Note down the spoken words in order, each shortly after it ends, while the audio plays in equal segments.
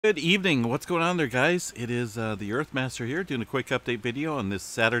Good evening. What's going on there, guys? It is the Earthmaster here doing a quick update video on this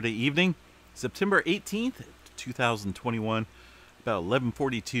Saturday evening, September 18th, 2021, about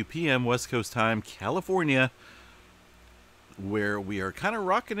 11:42 p.m. West Coast time, California, where we are kind of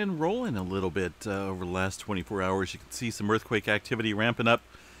rocking and rolling a little bit over the last 24 hours. You can see some earthquake activity ramping up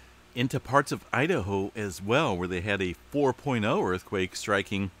into parts of Idaho as well, where they had a 4.0 earthquake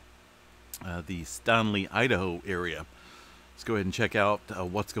striking the Stanley, Idaho area. Let's go ahead and check out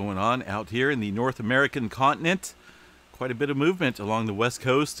what's going on out here in the North American continent. Quite a bit of movement along the west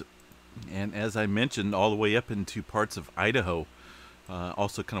coast, and as I mentioned, all the way up into parts of Idaho.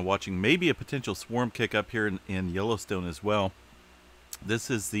 Also kind of watching maybe a potential swarm kick up here in Yellowstone as well. This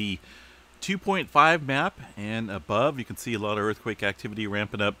is the 2.5 map, and above you can see a lot of earthquake activity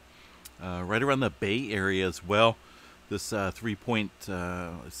ramping up right around the Bay Area as well. This let's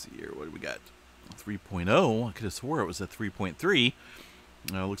see here, what do we got? 3.0. I could have swore it was a 3.3.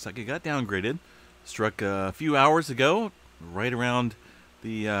 Looks like it got downgraded. Struck a few hours ago, right around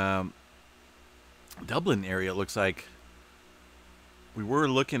the Dublin area. It looks like we were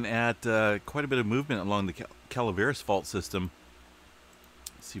looking at quite a bit of movement along the Calaveras fault system.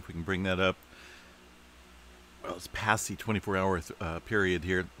 Let's see if we can bring that up. Well, it's past the 24-hour period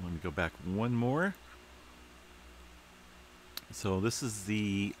here. Let me go back one more. So this is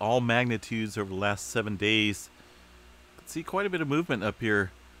the all magnitudes over the last 7 days. You can see quite a bit of movement up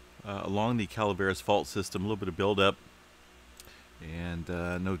here along the Calaveras fault system. A little bit of buildup. And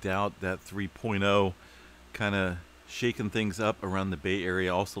no doubt that 3.0 kind of shaking things up around the Bay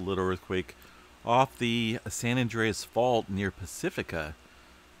Area. Also a little earthquake off the San Andreas Fault near Pacifica.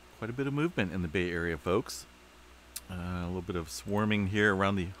 Quite a bit of movement in the Bay Area, folks. A little bit of swarming here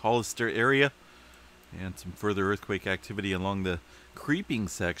around the Hollister area. And some further earthquake activity along the creeping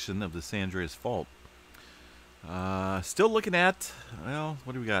section of the San Andreas Fault. Still looking at, well,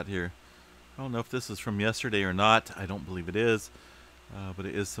 what do we got here? I don't know if this is from yesterday or not. I don't believe it is. But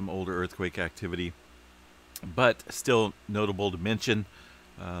it is some older earthquake activity. But still notable to mention,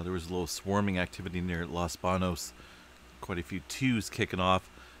 there was a little swarming activity near Los Banos. Quite a few twos kicking off.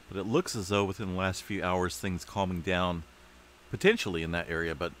 But it looks as though within the last few hours things calming down potentially in that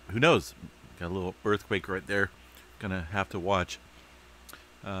area. But who knows? Got a little earthquake right there. Gonna have to watch.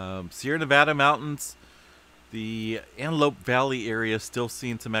 Sierra Nevada mountains, the Antelope Valley area, still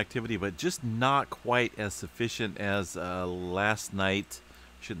seeing some activity, but just not quite as sufficient as last night.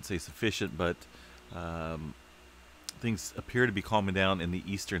 Shouldn't say sufficient, but things appear to be calming down in the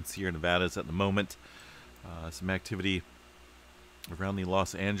eastern Sierra Nevadas at the moment. Some activity around the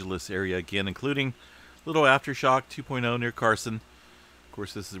Los Angeles area again, including little aftershock 2.0 near Carson. Of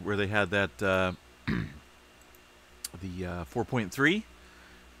course, this is where they had that the 4.3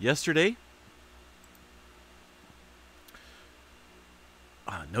 yesterday.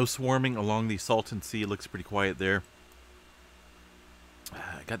 No swarming along the Salton Sea. Looks pretty quiet there.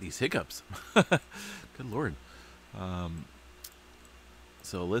 I got these hiccups. Good Lord.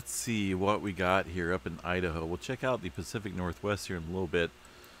 So let's see what we got here up in Idaho. We'll check out the Pacific Northwest here in a little bit.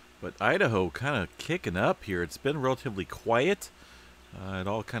 But Idaho kind of kicking up here. It's been relatively quiet. It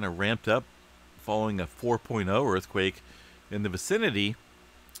all kind of ramped up following a 4.0 earthquake in the vicinity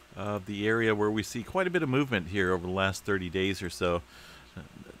of the area where we see quite a bit of movement here over the last 30 days or so.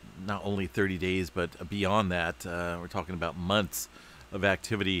 Not only 30 days, but beyond that, we're talking about months of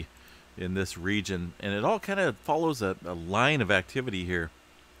activity in this region. And it all kind of follows a line of activity here,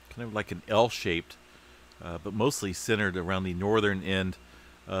 kind of like an L-shaped, but mostly centered around the northern end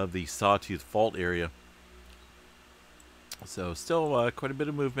of the Sawtooth Fault area. So still quite a bit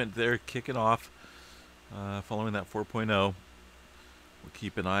of movement there kicking off following that 4.0. We'll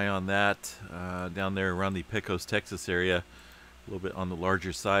keep an eye on that down there around the Pecos, Texas area. A little bit on the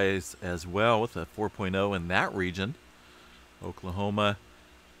larger size as well with a 4.0 in that region. Oklahoma,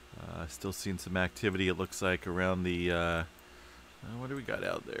 still seeing some activity, it looks like, around the, what do we got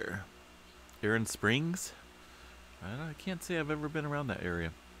out there? Aaron Springs? I can't say I've ever been around that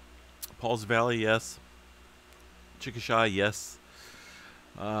area. Pauls Valley, yes. Chickasha, yes.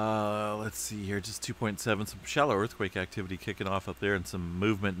 Let's see here, just 2.7. Some shallow earthquake activity kicking off up there and some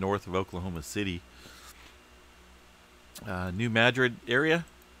movement north of Oklahoma City. New Madrid area,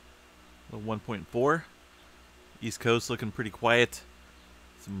 1.4. East Coast looking pretty quiet.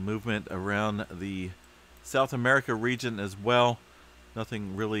 Some movement around the South America region as well.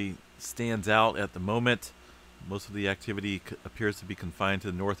 Nothing really stands out at the moment. Most of the activity appears to be confined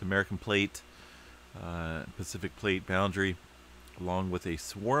to the North American plate. Pacific plate boundary, along with a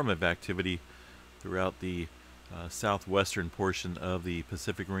swarm of activity throughout the southwestern portion of the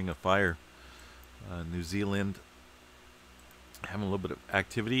Pacific Ring of Fire. New Zealand Having a little bit of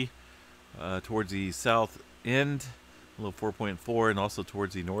activity towards the south end, a little 4.4, and also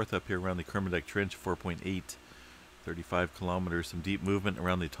towards the north up here around the Kermadec Trench, 4.8, 35 kilometers. Some deep movement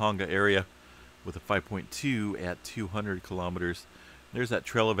around the Tonga area with a 5.2 at 200 kilometers. There's that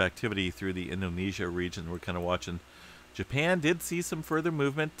trail of activity through the Indonesia region we're kind of watching. Japan did see some further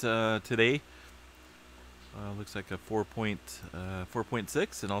movement today. Looks like a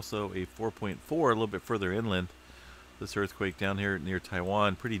 4.6 and also a 4.4 a little bit further inland. This earthquake down here near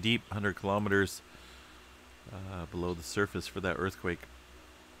Taiwan, pretty deep, 100 kilometers below the surface for that earthquake.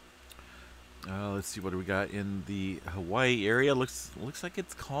 Let's see, what do we got in the Hawaii area? Looks like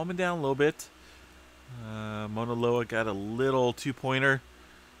it's calming down a little bit. Mauna Loa got a little two-pointer,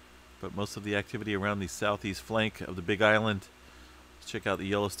 but most of the activity around the southeast flank of the Big Island. Let's check out the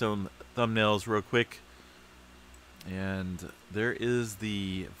Yellowstone thumbnails real quick. And there is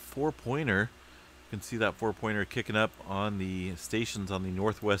the four-pointer. You can see that four-pointer kicking up on the stations on the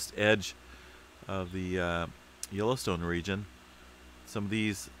northwest edge of the Yellowstone region. Some of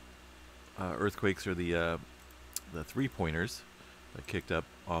these earthquakes are the three-pointers that kicked up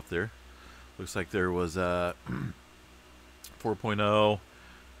off there. Looks like there was 4.0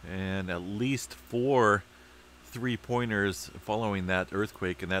 and at least 4 three-pointers following that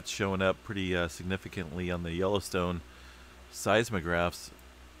earthquake, and that's showing up pretty significantly on the Yellowstone seismographs.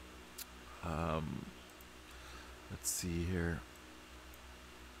 Let's see here.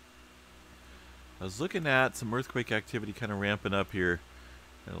 I was looking at some earthquake activity kind of ramping up here,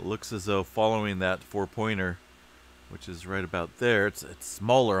 and it looks as though following that four-pointer, which is right about there, it's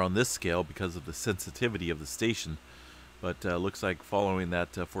smaller on this scale because of the sensitivity of the station, but looks like following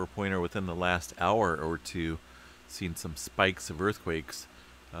that four-pointer within the last hour or two, seen some spikes of earthquakes.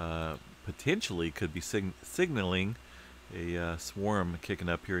 Potentially could be signaling a swarm kicking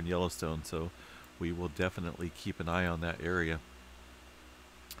up here in Yellowstone, so we will definitely keep an eye on that area.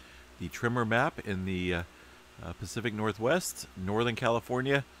 The tremor map in the Pacific Northwest, Northern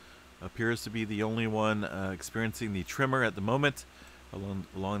California, appears to be the only one experiencing the tremor at the moment.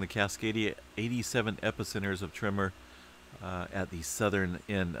 Along the Cascadia, 87 epicenters of tremor at the southern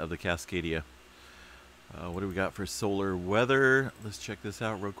end of the Cascadia. What do we got for solar weather? Let's check this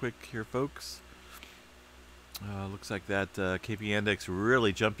out real quick here, folks. Looks like that KP index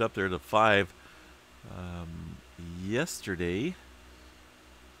really jumped up there to 5 yesterday.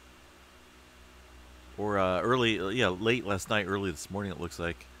 Or late last night, early this morning it looks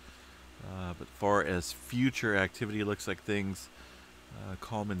like. But far as future activity, looks like things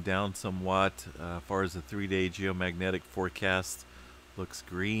calming down somewhat. Far as the 3-day geomagnetic forecast, looks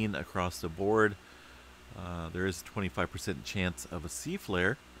green across the board. There is a 25% chance of a C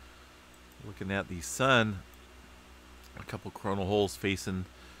flare. Looking at the sun, a couple coronal holes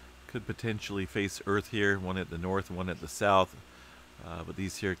could potentially face Earth here, one at the north and one at the south. But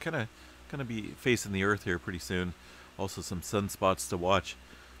these here kind of be facing the Earth here pretty soon. Also some sunspots to watch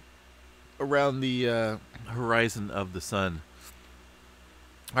around the horizon of the sun.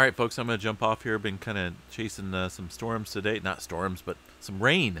 All right, folks, I'm going to jump off here. Been kind of chasing some storms today. Not storms, but some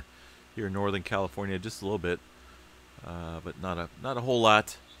rain here in Northern California, just a little bit, but not a whole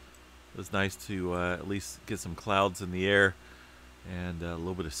lot. It was nice to at least get some clouds in the air and a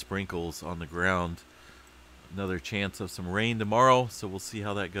little bit of sprinkles on the ground. Another chance of some rain tomorrow, so we'll see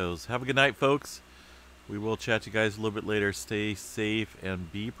how that goes. Have a good night, folks. We will chat to you guys a little bit later. Stay safe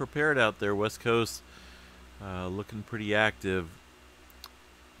and be prepared out there, West Coast. Looking pretty active.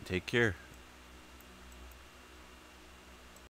 Take care.